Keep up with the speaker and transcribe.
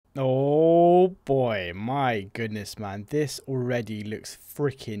Oh boy, my goodness, man. This already looks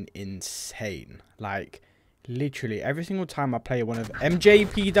freaking insane. Like, literally, every single time I play one of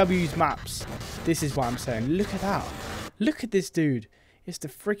MJPW's maps, this is what I'm saying. Look at that. Look at this dude. It's the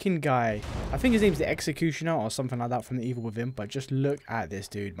freaking guy. I think his name's the Executioner or something like that from the Evil Within. But just look at this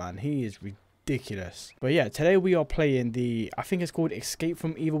dude, man. He is ridiculous. But yeah, today we are playing the, I think it's called Escape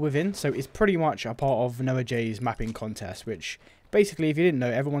from Evil Within. So it's pretty much a part of Noah J's mapping contest, which basically, if you didn't know,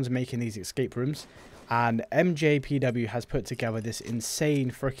 everyone's making these escape rooms. And MJPW has put together this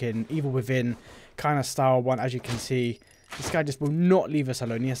insane freaking Evil Within kind of style one. As you can see, this guy just will not leave us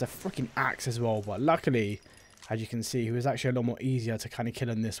alone. He has a freaking axe as well. But luckily, as you can see, he was actually a lot more easier to kind of kill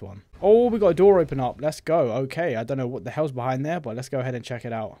on this one. Oh, we got a door open up. Let's go. Okay, I don't know what the hell's behind there, but let's go ahead and check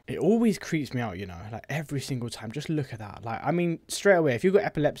it out. It always creeps me out, you know, like every single time. Just look at that. Like, I mean, straight away, if you've got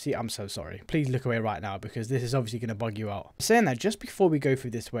epilepsy, I'm so sorry. Please look away right now because this is obviously going to bug you out. Saying that, just before we go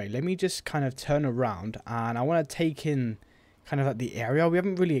through this way, let me just kind of turn around and I want to take in kind of like the area. We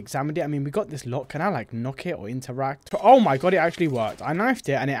haven't really examined it. I mean, we got this lock. Can I like knock it or interact? But, oh my god, it actually worked. I knifed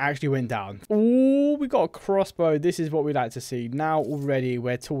it and it actually went down. Oh, we got a crossbow. This is what we like to see. Now already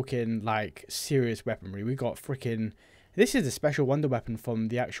we're talking like serious weaponry. We got freaking, this is the special wonder weapon from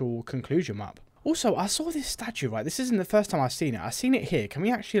the actual conclusion map. Also, I saw this statue, right? This isn't the first time I've seen it. I've seen it here. Can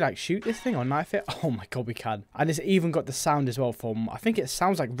we actually, like, shoot this thing or knife it? Oh, my God, we can. And it's even got the sound as well from, I think it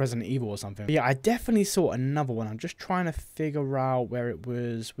sounds like Resident Evil or something. But yeah, I definitely saw another one. I'm just trying to figure out where it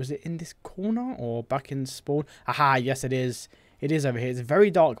was. Was it in this corner or back in spawn? Aha, yes, it is. It is over here. It's very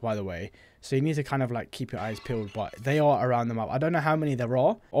dark, by the way. So you need to kind of like keep your eyes peeled, but they are around the map. I don't know how many there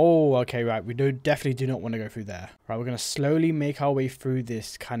are. Oh, okay, right. We definitely do not want to go through there. Right, we're going to slowly make our way through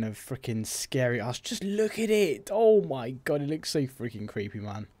this kind of freaking scary ass. Just look at it. Oh my god, it looks so freaking creepy,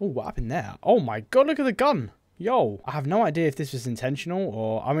 man. Oh, what happened there? Oh my god, look at the gun. Yo, I have no idea if this was intentional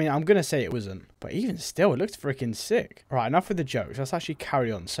or, I mean, I'm going to say it wasn't. But even still, it looks freaking sick. All right, enough with the jokes. Let's actually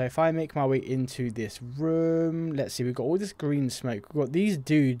carry on. So if I make my way into this room, let's see. We've got all this green smoke. We've got these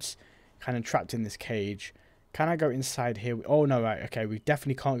dudes kind of trapped in this cage. Can I go inside here? Oh, no, right. Okay, we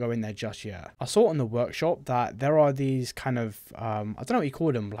definitely can't go in there just yet. I saw on the workshop that there are these kind of, I don't know what you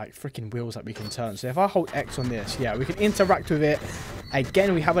call them, like freaking wheels that we can turn. So if I hold X on this, yeah, we can interact with it.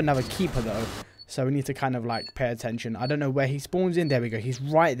 Again, we have another keeper, though. So we need to kind of like pay attention. I don't know where he spawns in. There we go. He's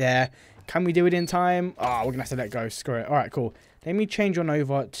right there. Can we do it in time? Oh, we're going to have to let go. Screw it. All right, cool. Let me change on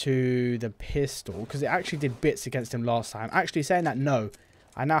over to the pistol because it actually did bits against him last time. Actually, saying that, no.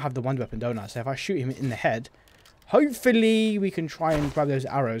 I now have the wonder weapon, don't I? So if I shoot him in the head, hopefully we can try and grab those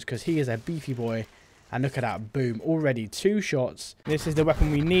arrows because he is a beefy boy. And look at that. Boom. Already 2 shots. This is the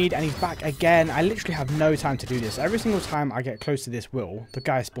weapon we need. And he's back again. I literally have no time to do this. Every single time I get close to this wheel, the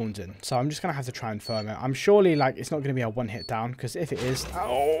guy spawns in. So I'm just going to have to try and firm it. I'm surely like it's not going to be a one hit down. Because if it is...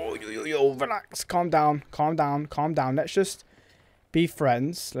 Oh, yo, relax. Calm down. Calm down. Calm down. Let's just be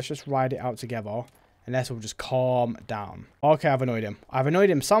friends. Let's just ride it out together. And let's all just calm down. Okay, I've annoyed him. I've annoyed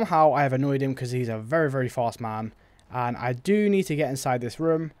him somehow. I have annoyed him because he's a very, very fast man. And I do need to get inside this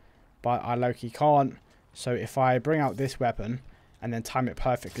room. But I low-key can't. So if I bring out this weapon and then time it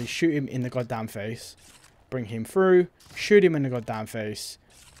perfectly, shoot him in the goddamn face, bring him through, shoot him in the goddamn face,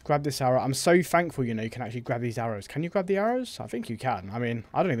 grab this arrow. I'm so thankful, you know, you can actually grab these arrows. Can you grab the arrows? I think you can. I mean,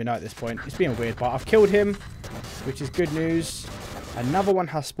 I don't even know at this point. It's being weird, but I've killed him, which is good news. Another one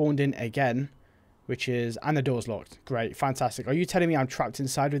has spawned in again, which is, and the door's locked. Great, fantastic. Are you telling me I'm trapped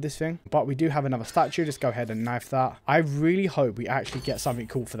inside with this thing? But we do have another statue. Just go ahead and knife that. I really hope we actually get something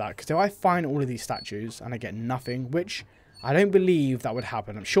cool for that. Because if I find all of these statues and I get nothing, which I don't believe that would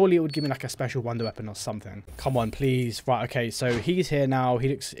happen. Surely it would give me like a special wonder weapon or something. Come on, please. Right, okay, so he's here now. He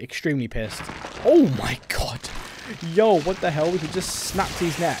looks extremely pissed. Oh my god. Yo, what the hell? We could just snap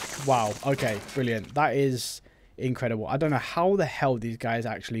his neck. Wow, okay, brilliant. That is... incredible. I don't know how the hell these guys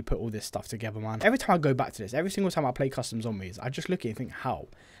actually put all this stuff together, man. Every time I go back to this, every single time I play custom zombies, I just look at it and think, how?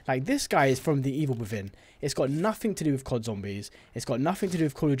 Like, this guy is from the Evil Within. It's got nothing to do with COD Zombies. It's got nothing to do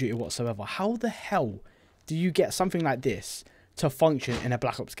with Call of Duty whatsoever. How the hell do you get something like this to function in a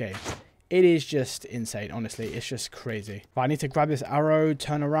Black Ops game? It is just insane, honestly. It's just crazy. Right, I need to grab this arrow,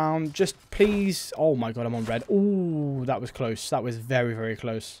 turn around. Just please. Oh my god, I'm on red. Ooh, that was close. That was very, very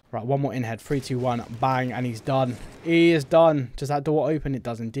close. Right, one more in head. 3, 2, 1. Bang, and he's done. He is done. Does that door open? It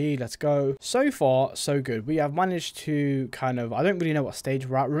does indeed. Let's go. So far, so good. We have managed to kind of... I don't really know what stage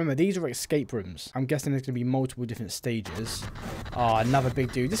we're at. Remember, these are escape rooms. I'm guessing there's going to be multiple different stages. Oh, another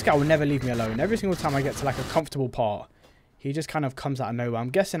big dude. This guy will never leave me alone. Every single time I get to like a comfortable part, he just kind of comes out of nowhere. I'm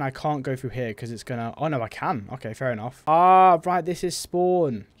guessing I can't go through here because it's gonna... Oh, no, I can. Okay, fair enough. Ah, right, this is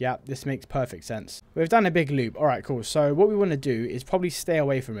spawn. Yeah, this makes perfect sense. We've done a big loop. All right, cool. So what we want to do is probably stay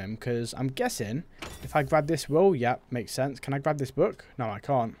away from him because I'm guessing if I grab this will, yeah, makes sense. Can I grab this book? No, I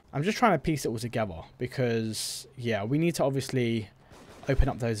can't. I'm just trying to piece it all together because, yeah, we need to obviously open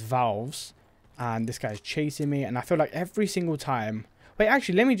up those valves. And this guy's chasing me. And I feel like every single time... Wait,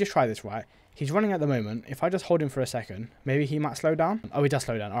 actually, let me just try this, right? He's running at the moment. If I just hold him for a second, maybe he might slow down. Oh, he does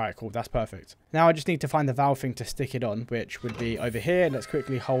slow down. All right, cool. That's perfect. Now I just need to find the valve thing to stick it on, which would be over here. Let's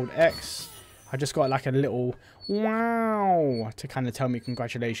quickly hold X. I just got like a little wow to kind of tell me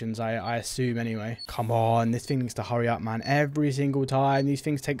congratulations, I assume anyway. Come on, this thing needs to hurry up, man. Every single time. These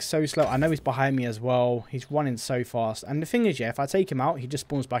things take so slow. I know he's behind me as well. He's running so fast. And the thing is, yeah, if I take him out, he just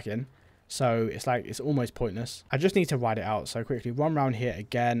spawns back in. So it's like, it's almost pointless. I just need to ride it out. So quickly run around here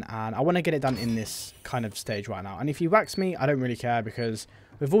again. And I want to get it done in this kind of stage right now. And if he whacks me, I don't really care because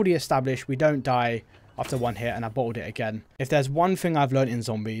we've already established we don't die after one hit and I bottled it again. If there's one thing I've learned in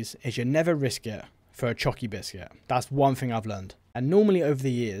zombies is you never risk it for a chalky biscuit. That's one thing I've learned. And normally over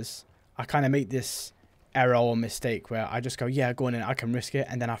the years, I kind of make this error or mistake where I just go, yeah, go on in, I can risk it.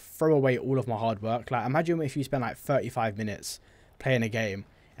 And then I throw away all of my hard work. Like imagine if you spend like 35 minutes playing a game.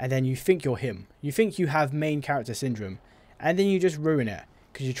 And then you think you're him. You think you have main character syndrome. And then you just ruin it.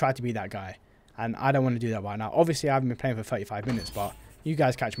 Because you try to be that guy. And I don't want to do that right now. Obviously, I haven't been playing for 35 minutes. But you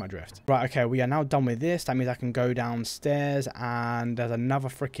guys catch my drift. Right, okay. We are now done with this. That means I can go downstairs. And there's another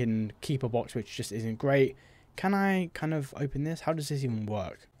freaking keeper box. Which just isn't great. Can I kind of open this? How does this even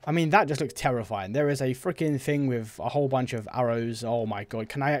work? I mean, that just looks terrifying. There is a freaking thing with a whole bunch of arrows. Oh my god.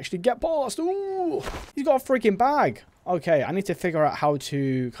 Can I actually get past? Ooh. He's got a freaking bag. Okay, I need to figure out how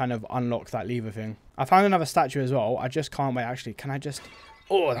to kind of unlock that lever thing. I found another statue as well. I just can't wait. Actually, can I just...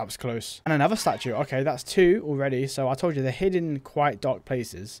 Oh, that was close. And another statue. Okay, that's 2 already. So I told you they're hidden in quite dark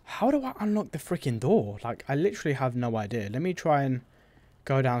places. How do I unlock the freaking door? Like, I literally have no idea. Let me try and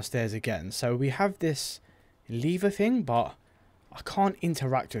go downstairs again. So we have this lever thing, but I can't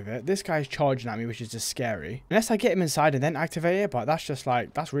interact with it. This guy's charging at me, which is just scary. Unless I get him inside and then activate it, but that's just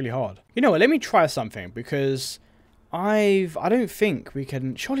like, that's really hard. You know what? Let me try something because... I don't think we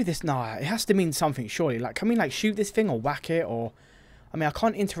can... Surely this... Nah, it has to mean something, surely. Like, can we, like, shoot this thing or whack it or... I mean, I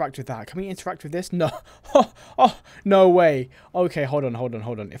can't interact with that. Can we interact with this? No. Oh, no way. Okay, hold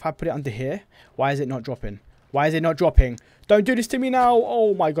on. If I put it under here, why is it not dropping? Why is it not dropping? Don't do this to me now.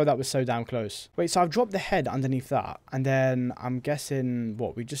 Oh, my God, that was so damn close. Wait, so I've dropped the head underneath that. And then I'm guessing...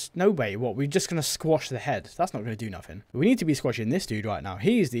 What? We just... No way. What? We're just going to squash the head. That's not going to do nothing. We need to be squashing this dude right now.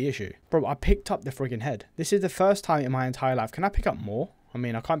 He's the issue. Bro, I picked up the friggin' head. This is the first time in my entire life. Can I pick up more? I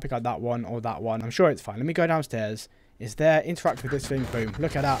mean, I can't pick up that one or that one. I'm sure it's fine. Let me go downstairs. Is there? Interact with this thing. Boom.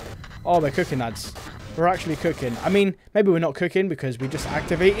 Look at that. Oh, we're cooking, lads. We're actually cooking. I mean, maybe we're not cooking because we just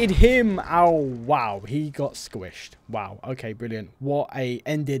activated him. Ow. Wow. He got squished. Wow. Okay, brilliant. What a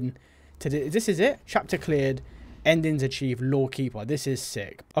ending to this. This is it. Chapter cleared. Endings achieved. Lore keeper. This is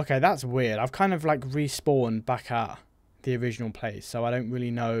sick. Okay, that's weird. I've kind of like respawned back at the original place. So I don't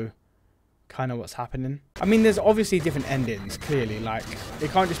really know kind of what's happening. I mean, there's obviously different endings, clearly. Like,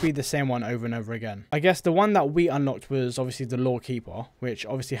 it can't just be the same one over and over again. I guess the one that we unlocked was obviously the Lore Keeper, which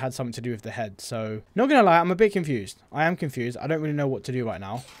obviously had something to do with the head. So, not gonna lie, I'm a bit confused. I am confused. I don't really know what to do right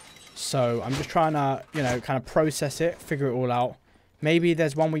now. So, I'm just trying to, you know, kind of process it, figure it all out. Maybe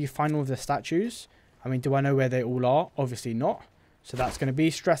there's one where you find all of the statues. I mean, do I know where they all are? Obviously not. So, that's going to be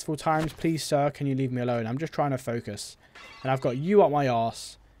stressful times. Please, sir, can you leave me alone? I'm just trying to focus. And I've got you up my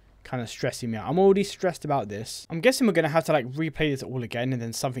arse, kind of stressing me out. I'm already stressed about this. I'm guessing we're going to have to like replay this all again and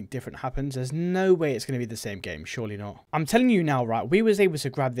then something different happens. There's no way it's going to be the same game. Surely not. I'm telling you now, right? We was able to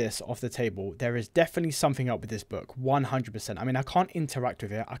grab this off the table. There is definitely something up with this book. 100%. I mean, I can't interact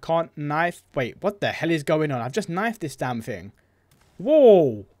with it. I can't knife. Wait, what the hell is going on? I've just knifed this damn thing.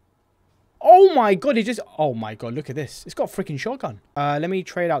 Whoa. Oh my god, it just... Oh my god, look at this. It's got a freaking shotgun. Let me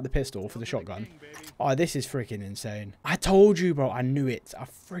trade out the pistol for the shotgun. Oh, this is freaking insane. I told you, bro. I knew it. I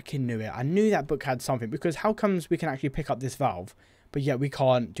freaking knew it. I knew that book had something. Because how comes we can actually pick up this valve, but yet we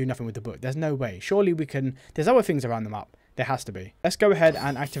can't do nothing with the book? There's no way. Surely we can... There's other things around the map. There has to be. Let's go ahead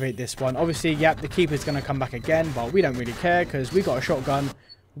and activate this one. Obviously, yep, the keeper's going to come back again, but we don't really care because we got a shotgun.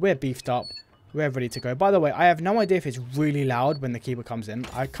 We're beefed up. We're ready to go. By the way, I have no idea if it's really loud when the keeper comes in.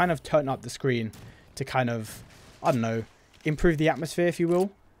 I kind of turn up the screen to kind of, I don't know, improve the atmosphere, if you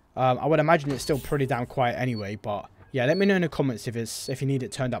will. I would imagine it's still pretty damn quiet anyway, but yeah, let me know in the comments if you need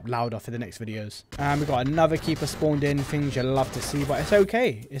it turned up louder for the next videos. And we've got another keeper spawned in, things you'll love to see, but it's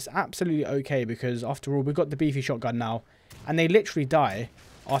okay. It's absolutely okay because after all, we've got the beefy shotgun now, and they literally die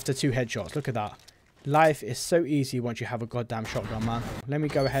after 2 headshots. Look at that. Life is so easy once you have a goddamn shotgun, man. Let me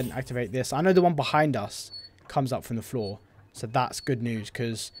go ahead and activate this. I know the one behind us comes up from the floor. So that's good news,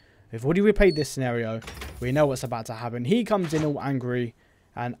 because we've already replayed this scenario. We know what's about to happen. He comes in all angry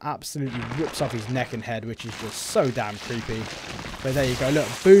and absolutely rips off his neck and head, which is just so damn creepy. But there you go. Look,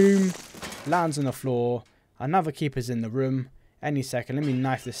 boom. Lands on the floor. Another keeper's in the room. Any second. Let me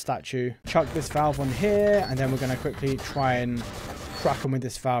knife this statue. Chuck this valve on here. And then we're going to quickly try and crack him with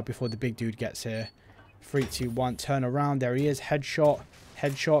this valve before the big dude gets here. 3, 2, 1. Turn around. There he is. Headshot.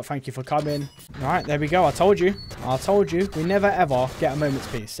 Headshot. Thank you for coming. Alright, there we go. I told you. I told you. We never ever get a moment's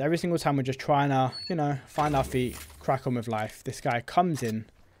peace. Every single time we're just trying to, you know, find our feet, crack on with life. This guy comes in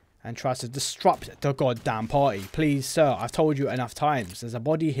and tries to disrupt the goddamn party. Please, sir, I've told you enough times. There's a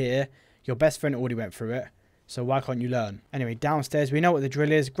body here. Your best friend already went through it. So why can't you learn? Anyway, downstairs, we know what the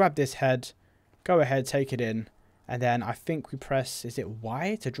drill is. Grab this head. Go ahead, take it in. And then I think we press, is it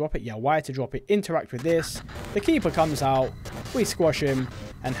Y to drop it? Yeah, Y to drop it. Interact with this. The keeper comes out. We squash him.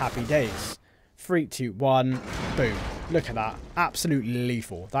 And happy days. 3, 2, 1. Boom. Look at that. Absolutely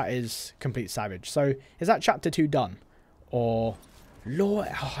lethal. That is complete savage. So, is that chapter 2 done? Or, law...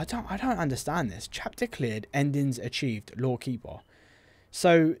 Oh, I don't understand this. Chapter cleared. Endings achieved. Law keeper.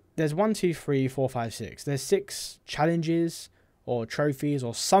 So, there's 1, 2, 3, 4, 5, 6. There's 6 challenges or trophies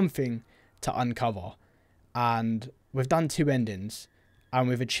or something to uncover. And we've done 2 endings and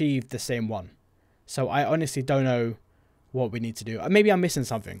we've achieved the same one. So I honestly don't know what we need to do. Maybe I'm missing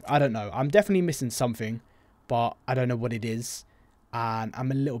something. I don't know. I'm definitely missing something, but I don't know what it is. And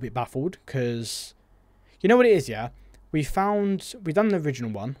I'm a little bit baffled because you know what it is, yeah? We've done the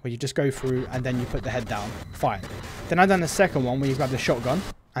original one where you just go through and then you put the head down. Fine. Then I've done the second one where you grab the shotgun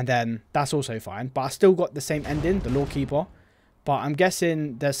and then that's also fine. But I still got the same ending, the law keeper. But I'm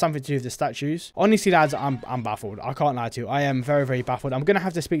guessing there's something to do with the statues. Honestly, lads, I'm baffled. I can't lie to you. I am very, very baffled. I'm going to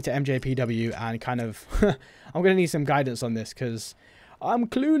have to speak to MJPW and kind of... I'm going to need some guidance on this because I'm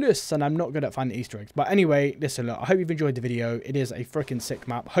clueless and I'm not good at finding Easter eggs. But anyway, listen, look, I hope you've enjoyed the video. It is a freaking sick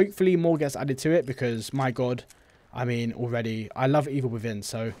map. Hopefully more gets added to it because, my God, I mean, already, I love Evil Within.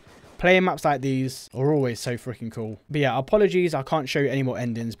 So playing maps like these are always so freaking cool. But yeah, apologies. I can't show you any more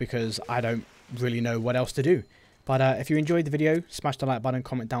endings because I don't really know what else to do. But if you enjoyed the video, smash the like button,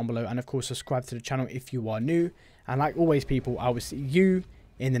 comment down below, and of course subscribe to the channel if you are new. And like always, people, I will see you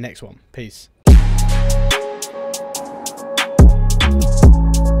in the next one. Peace.